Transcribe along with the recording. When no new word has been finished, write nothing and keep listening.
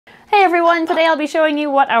Hey everyone, today I'll be showing you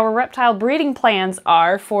what our reptile breeding plans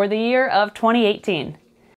are for the year of 2018.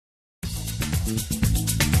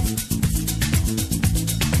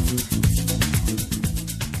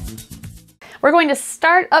 We're going to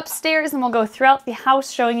start upstairs and we'll go throughout the house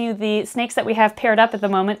showing you the snakes that we have paired up at the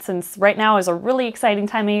moment, since right now is a really exciting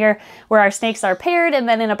time of year where our snakes are paired, and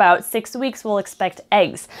then in about 6 weeks we'll expect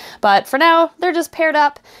eggs. But for now, they're just paired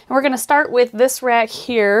up, and we're going to start with this rack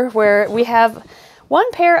here where we have one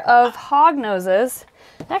pair of hognoses.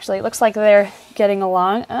 Actually, it looks like they're getting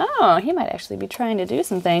along. Oh, he might actually be trying to do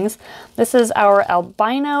some things. This is our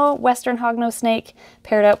albino western hognose snake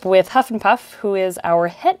paired up with Huff and Puff, who is our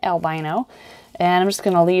het albino. And I'm just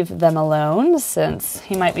going to leave them alone since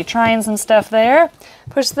he might be trying some stuff there.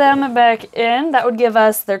 Push them back in. That would give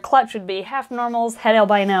us, their clutch would be half normals, het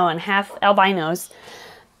albino, and half albinos.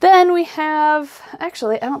 Then we have,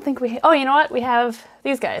 actually, I don't think we, oh, you know what? We have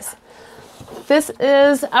these guys. This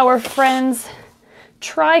is our friend's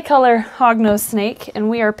tricolor hognose snake, and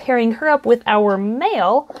we are pairing her up with our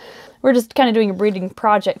male. We're just kind of doing a breeding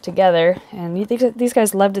project together, and these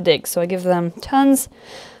guys love to dig, so I give them tons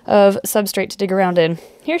of substrate to dig around in.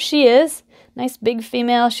 Here she is. Nice big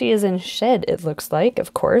female. She is in shed, it looks like,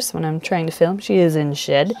 of course, when I'm trying to film. She is in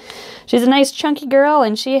shed. She's a nice chunky girl,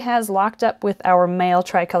 and she has locked up with our male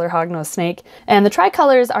tricolor hognose snake. And the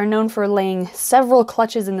tricolors are known for laying several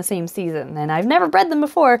clutches in the same season, and I've never bred them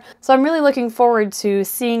before, so I'm really looking forward to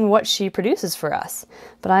seeing what she produces for us.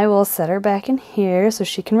 But I will set her back in here so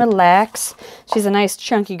she can relax. She's a nice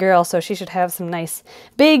chunky girl, so she should have some nice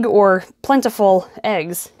big or plentiful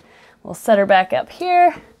eggs. We'll set her back up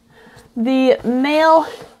here. The male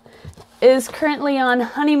is currently on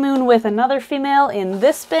honeymoon with another female in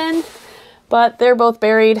this bin, but they're both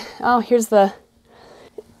buried. Oh, here's the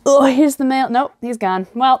male. Nope, he's gone.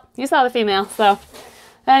 Well, you saw the female, so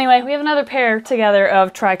anyway, we have another pair together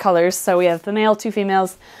of tricolors. So we have the male, two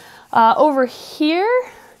females. Over here,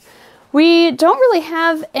 we don't really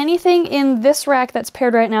have anything in this rack that's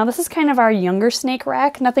paired right now. This is kind of our younger snake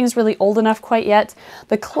rack. Nothing's really old enough quite yet.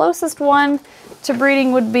 The closest one to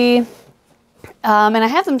breeding would be, and I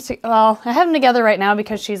have them together right now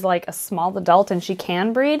because she's like a small adult and she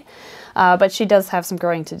can breed, but she does have some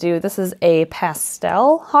growing to do. This is a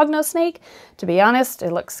pastel hognose snake. To be honest,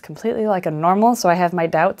 it looks completely like a normal, so I have my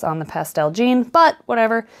doubts on the pastel gene, but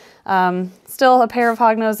whatever. Still a pair of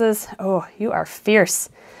hognoses. Oh, you are fierce.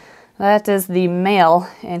 That is the male,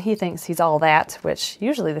 and he thinks he's all that, which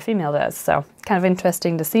usually the female does, so kind of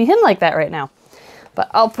interesting to see him like that right now. But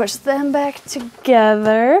I'll push them back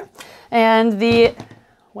together. And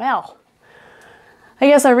well, I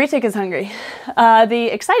guess our retic is hungry. The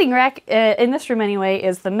exciting rack, in this room anyway,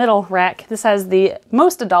 is the middle rack. This has the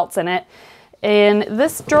most adults in it. In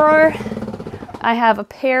this drawer, I have a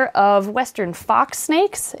pair of western fox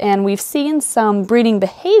snakes, and we've seen some breeding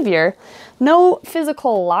behavior. No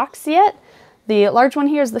physical locks yet. The large one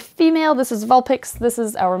here is the female. This is Vulpix. This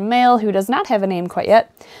is our male, who does not have a name quite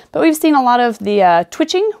yet. But we've seen a lot of the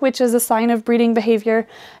twitching, which is a sign of breeding behavior.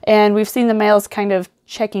 And we've seen the males kind of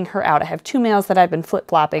checking her out. I have two males that I've been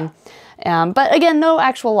flip-flopping. But again, no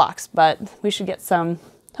actual locks, but we should get some,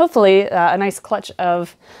 hopefully, a nice clutch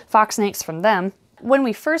of fox snakes from them. When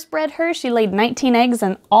we first bred her, she laid 19 eggs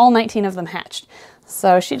and all 19 of them hatched.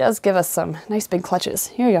 So she does give us some nice big clutches.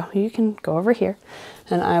 Here you go. You can go over here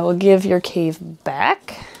and I will give your cave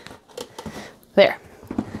back. There.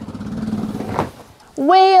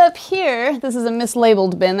 Way up here, this is a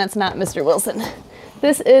mislabeled bin. That's not Mr. Wilson.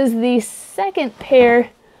 This is the second pair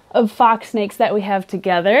of fox snakes that we have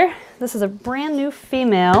together. This is a brand new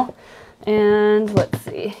female. And let's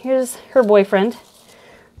see, here's her boyfriend.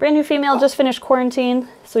 Brand new female, just finished quarantine.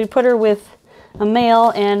 So we put her with a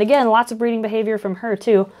male, and again, lots of breeding behavior from her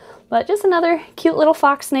too. But just another cute little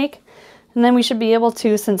fox snake. And then we should be able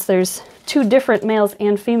to, since there's two different males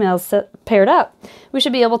and females paired up, we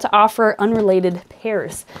should be able to offer unrelated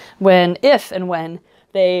pairs if and when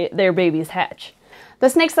their babies hatch. The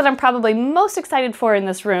snakes that I'm probably most excited for in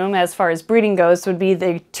this room, as far as breeding goes, would be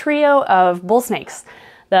the trio of bullsnakes.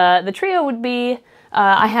 The trio would be,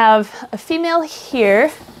 I have a female here.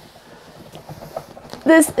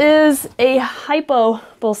 This is a hypo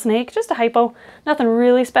bull snake, just a hypo. Nothing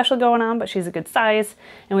really special going on, but she's a good size.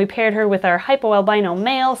 And we paired her with our hypo albino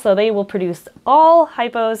male, so they will produce all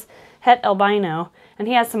hypos, het albino. And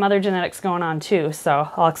he has some other genetics going on too, so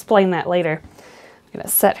I'll explain that later. I'm gonna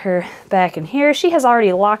set her back in here. She has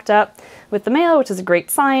already locked up with the male, which is a great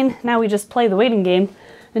sign. Now we just play the waiting game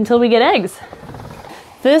until we get eggs.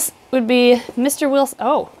 This would be Mr. Wilson.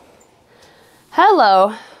 Oh,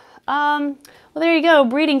 hello. Well, there you go,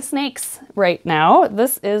 breeding snakes right now.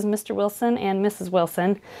 This is Mr. Wilson and Mrs.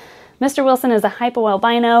 Wilson. Mr. Wilson is a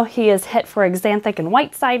hypoalbino. He is het for axanthic and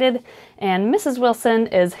white-sided, and Mrs. Wilson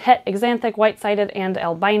is het, axanthic, white-sided, and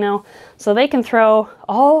albino. So they can throw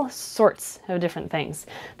all sorts of different things.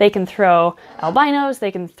 They can throw albinos,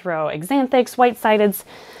 they can throw axanthics, white-sideds,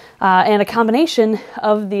 and a combination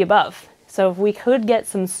of the above. So we could get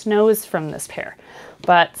some snows from this pair.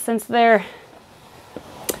 But since they're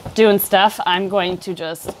doing stuff, I'm going to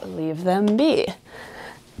just leave them be.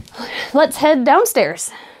 Let's head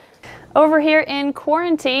downstairs. Over here in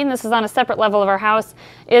quarantine, this is on a separate level of our house,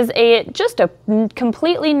 is just a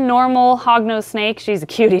completely normal hognose snake. She's a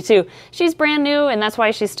cutie too. She's brand new and that's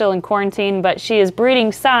why she's still in quarantine, but she is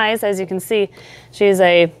breeding size. As you can see, she's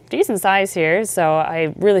a decent size here, so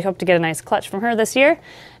I really hope to get a nice clutch from her this year.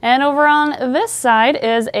 And over on this side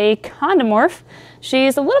is a condomorph.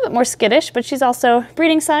 She's a little bit more skittish, but she's also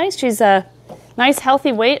breeding size. She's a nice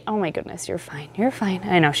healthy weight. Oh my goodness, you're fine, you're fine.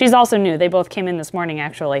 I know, she's also new. They both came in this morning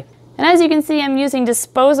actually. And as you can see, I'm using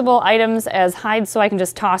disposable items as hides so I can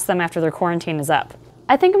just toss them after their quarantine is up.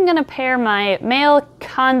 I think I'm gonna pair my male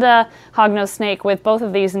Conda hognose snake with both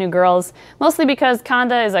of these new girls, mostly because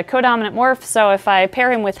Conda is a codominant morph, so if I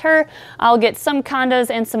pair him with her, I'll get some Condas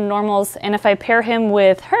and some normals, and if I pair him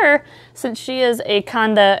with her, since she is a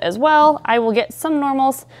Conda as well, I will get some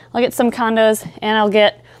normals, I'll get some Condas, and I'll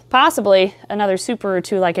get possibly another super or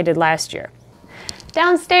two like I did last year.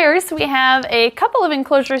 Downstairs, we have a couple of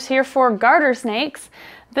enclosures here for garter snakes.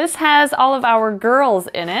 This has all of our girls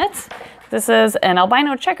in it. This is an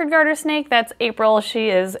albino checkered garter snake. That's April. She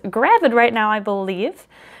is gravid right now, I believe.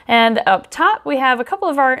 And up top, we have a couple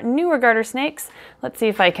of our newer garter snakes. Let's see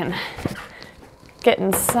if I can get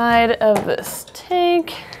inside of this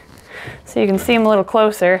tank so you can see them a little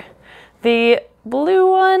closer. The blue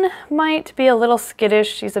one might be a little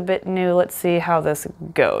skittish. She's a bit new. Let's see how this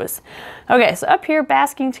goes. Okay, so up here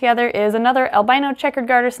basking together is another albino checkered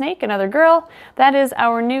garter snake, another girl. That is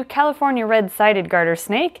our new California red-sided garter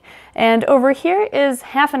snake. And over here is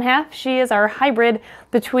half and half. She is our hybrid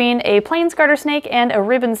between a plains garter snake and a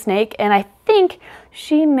ribbon snake, and I think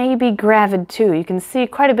she may be gravid too. You can see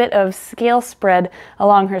quite a bit of scale spread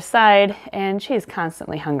along her side, and she's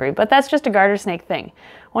constantly hungry, but that's just a garter snake thing.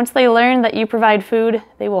 Once they learn that you provide food,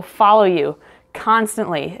 they will follow you,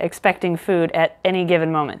 constantly expecting food at any given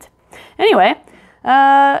moment. Anyway,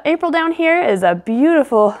 April down here is a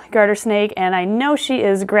beautiful garter snake, and I know she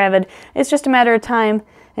is gravid. It's just a matter of time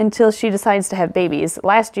until she decides to have babies.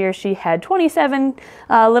 Last year she had 27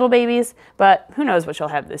 little babies, but who knows what she'll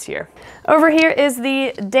have this year. Over here is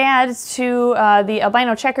the dad to the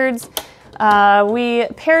albino checkers. We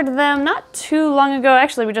paired them not too long ago.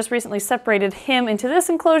 Actually, we just recently separated him into this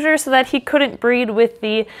enclosure so that he couldn't breed with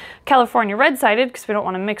the California red-sided because we don't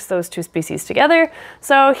want to mix those two species together.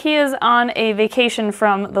 So he is on a vacation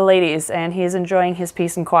from the ladies and he is enjoying his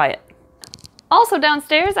peace and quiet. Also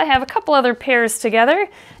downstairs, I have a couple other pairs together.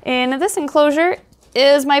 In this enclosure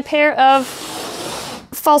is my pair of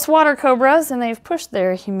false water cobras, and they've pushed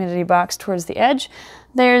their humidity box towards the edge.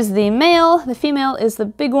 There's the male, the female is the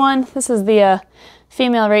big one. This is the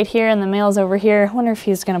female right here, and the male's over here. I wonder if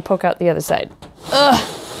he's gonna poke out the other side.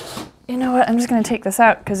 Ugh. You know what, I'm just gonna take this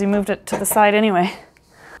out because he moved it to the side anyway.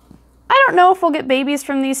 I don't know if we'll get babies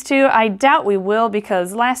from these two. I doubt we will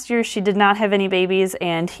because last year she did not have any babies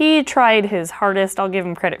and he tried his hardest. I'll give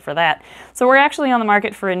him credit for that. So we're actually on the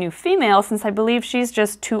market for a new female since I believe she's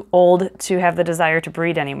just too old to have the desire to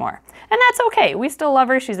breed anymore. And that's okay. We still love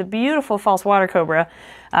her. She's a beautiful false water cobra.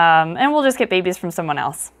 And we'll just get babies from someone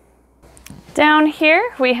else. Down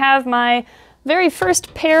here we have my very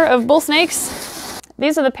first pair of bull snakes.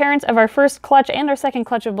 These are the parents of our first clutch and our second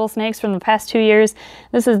clutch of bull snakes from the past 2 years.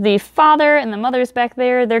 This is the father and the mother's back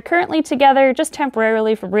there. They're currently together just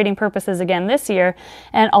temporarily for breeding purposes again this year.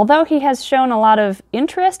 And although he has shown a lot of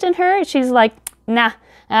interest in her, she's like, nah,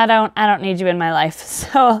 I don't need you in my life.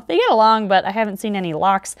 So they get along, but I haven't seen any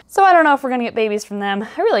locks. So I don't know if we're gonna get babies from them.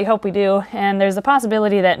 I really hope we do. And there's a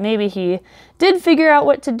possibility that maybe he did figure out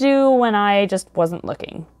what to do when I just wasn't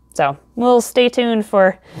looking. So we'll stay tuned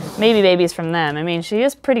for maybe babies from them. I mean, she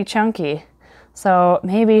is pretty chunky, so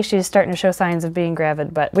maybe she's starting to show signs of being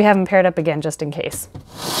gravid, but we have them paired up again just in case.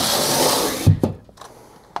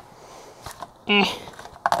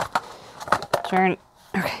 Turn,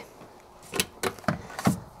 okay.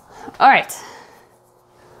 All right.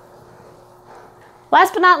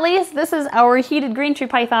 Last but not least, this is our heated green tree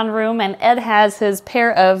python room, and Ed has his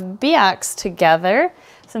pair of Biaks together.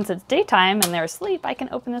 Since it's daytime and they're asleep, I can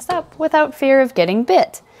open this up without fear of getting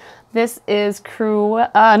bit. This is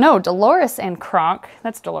Dolores and Kronk.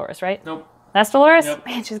 That's Dolores, right? Nope. That's Dolores? Yep.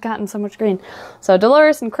 Man, she's gotten so much green. So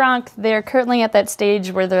Dolores and Kronk, they're currently at that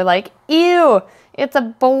stage where they're like, ew, it's a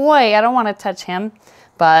boy. I don't want to touch him.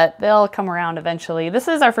 But they'll come around eventually. This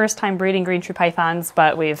is our first time breeding green tree pythons,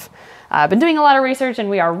 but we've been doing a lot of research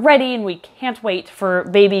and we are ready and we can't wait for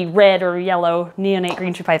baby red or yellow neonate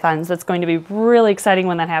green tree pythons. That's going to be really exciting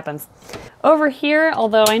when that happens. Over here,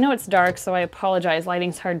 although I know it's dark, so I apologize,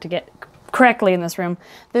 lighting's hard to get correctly in this room.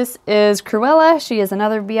 This is Cruella. She is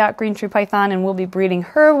another Biak green tree python and we'll be breeding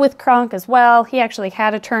her with Kronk as well. He actually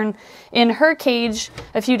had a turn in her cage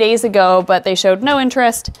a few days ago, but they showed no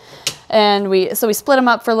interest. And so we split him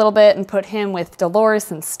up for a little bit and put him with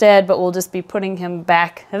Dolores instead, but we'll just be putting him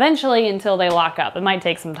back eventually until they lock up. It might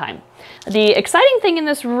take some time. The exciting thing in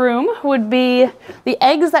this room would be the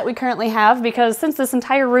eggs that we currently have, because since this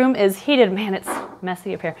entire room is heated, man, it's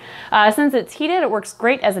messy up here. Since it's heated, it works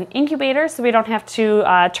great as an incubator, so we don't have to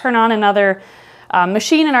turn on another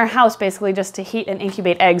machine in our house basically just to heat and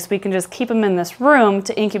incubate eggs. We can just keep them in this room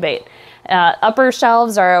to incubate. Upper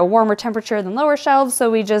shelves are a warmer temperature than lower shelves,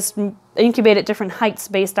 so we just incubate at different heights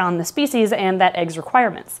based on the species and that egg's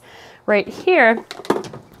requirements. Right here,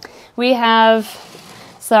 we have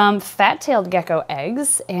some fat-tailed gecko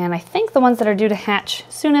eggs, and I think the ones that are due to hatch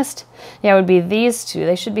soonest, yeah, would be these two.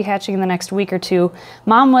 They should be hatching in the next week or two.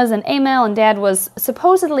 Mom was an A-male and Dad was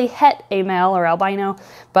supposedly het A-male or albino,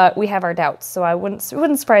 but we have our doubts, so it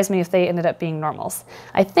wouldn't surprise me if they ended up being normals.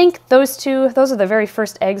 I think those are the very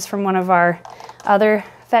first eggs from one of our other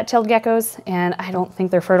fat-tailed geckos, and I don't think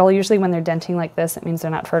they're fertile. Usually when they're denting like this, it means they're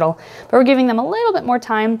not fertile, but we're giving them a little bit more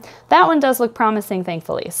time. That one does look promising,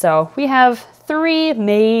 thankfully. So we have 3,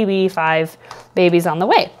 maybe 5 babies on the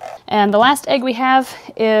way. And the last egg we have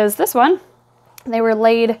is this one. They were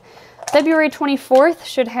laid February 24th,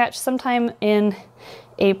 should hatch sometime in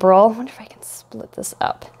April. I wonder if I can split this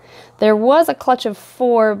up. There was a clutch of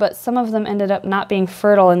 4, but some of them ended up not being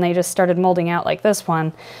fertile and they just started molding out like this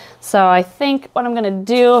one. So I think what I'm gonna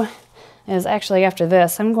do is actually after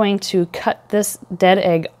this, I'm going to cut this dead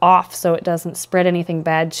egg off so it doesn't spread anything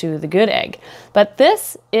bad to the good egg. But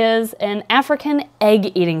this is an African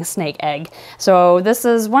egg-eating snake egg. So this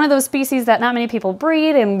is one of those species that not many people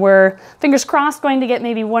breed, and we're, fingers crossed, going to get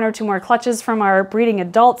maybe 1 or 2 more clutches from our breeding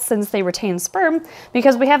adults since they retain sperm,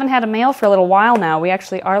 because we haven't had a male for a little while now. We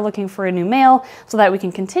actually are looking for a new male so that we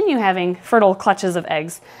can continue having fertile clutches of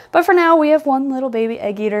eggs. But for now, we have 1 little baby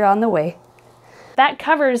egg eater on the way. That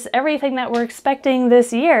covers everything that we're expecting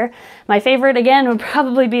this year. My favorite, again, would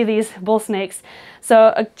probably be these bull snakes.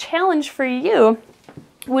 So a challenge for you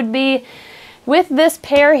would be with this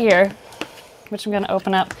pair here, which I'm going to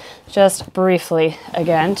open up just briefly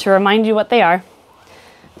again to remind you what they are.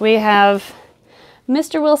 We have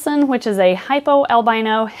Mr. Wilson, which is a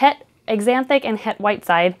hypo-albino het axanthic and het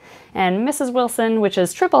whiteside, and Mrs. Wilson, which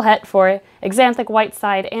is triple het for axanthic,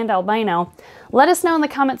 whiteside, and albino. Let us know in the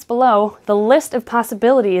comments below the list of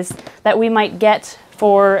possibilities that we might get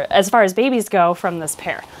for as far as babies go from this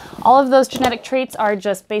pair. All of those genetic traits are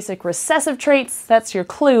just basic recessive traits. That's your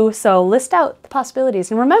clue, so list out the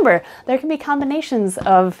possibilities. And remember, there can be combinations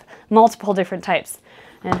of multiple different types.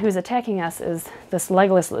 And who's attacking us is this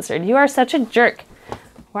legless lizard. You are such a jerk.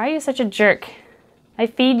 Why are you such a jerk? I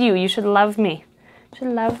feed you. You should love me. You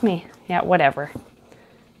should love me. Yeah, whatever.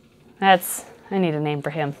 I need a name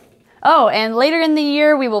for him. Oh, and later in the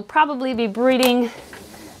year, we will probably be breeding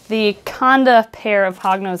the Conda pair of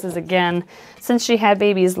hognoses again. Since she had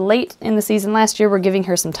babies late in the season last year, we're giving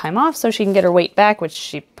her some time off so she can get her weight back, which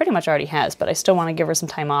she pretty much already has, but I still want to give her some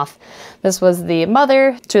time off. This was the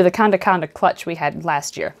mother to the Conda clutch we had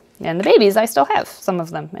last year. And the babies, I still have some of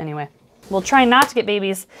them anyway. We'll try not to get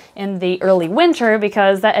babies in the early winter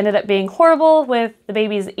because that ended up being horrible with the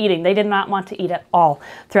babies eating. They did not want to eat at all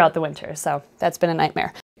throughout the winter, so that's been a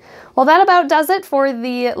nightmare. Well, that about does it for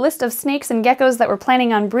the list of snakes and geckos that we're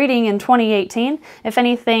planning on breeding in 2018. If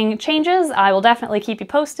anything changes, I will definitely keep you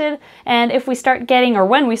posted. And if we start getting, or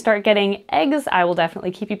when we start getting eggs, I will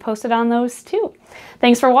definitely keep you posted on those too.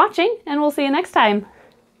 Thanks for watching, and we'll see you next time.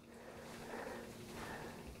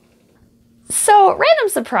 So, random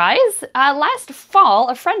surprise, last fall,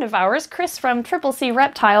 a friend of ours, Chris from Triple C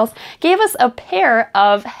Reptiles, gave us a pair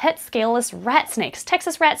of het scaleless rat snakes,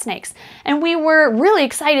 Texas rat snakes, and we were really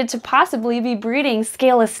excited to possibly be breeding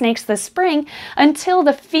scaleless snakes this spring until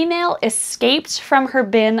the female escaped from her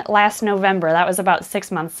bin last November. That was about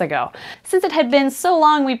 6 months ago. Since it had been so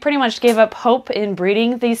long, we pretty much gave up hope in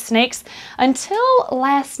breeding these snakes until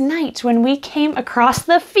last night when we came across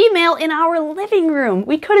the female in our living room.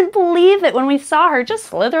 We couldn't believe it when when we saw her just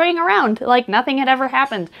slithering around like nothing had ever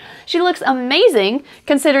happened. She looks amazing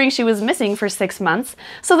considering she was missing for 6 months.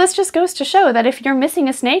 So this just goes to show that if you're missing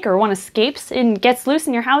a snake or one escapes and gets loose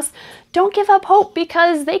in your house, don't give up hope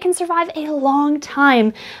because they can survive a long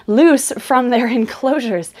time loose from their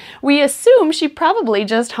enclosures. We assume she probably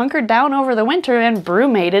just hunkered down over the winter and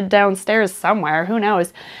brumated downstairs somewhere, who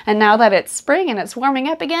knows. And now that it's spring and it's warming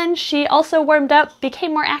up again, she also warmed up,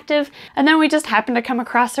 became more active, and then we just happened to come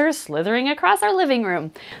across her slithering across our living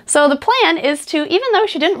room. So the plan is to, even though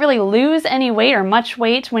she didn't really lose any weight or much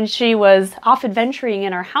weight when she was off adventuring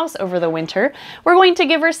in our house over the winter, we're going to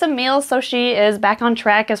give her some meals so she is back on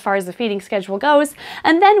track as far as the feeding schedule goes,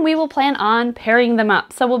 and then we will plan on pairing them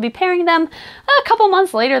up. So we'll be pairing them a couple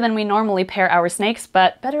months later than we normally pair our snakes,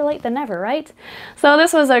 but better late than never, right? So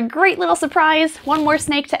this was a great little surprise. One more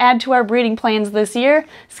snake to add to our breeding plans this year,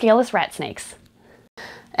 scaleless rat snakes.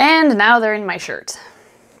 And now they're in my shirt.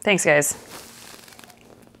 Thanks, guys.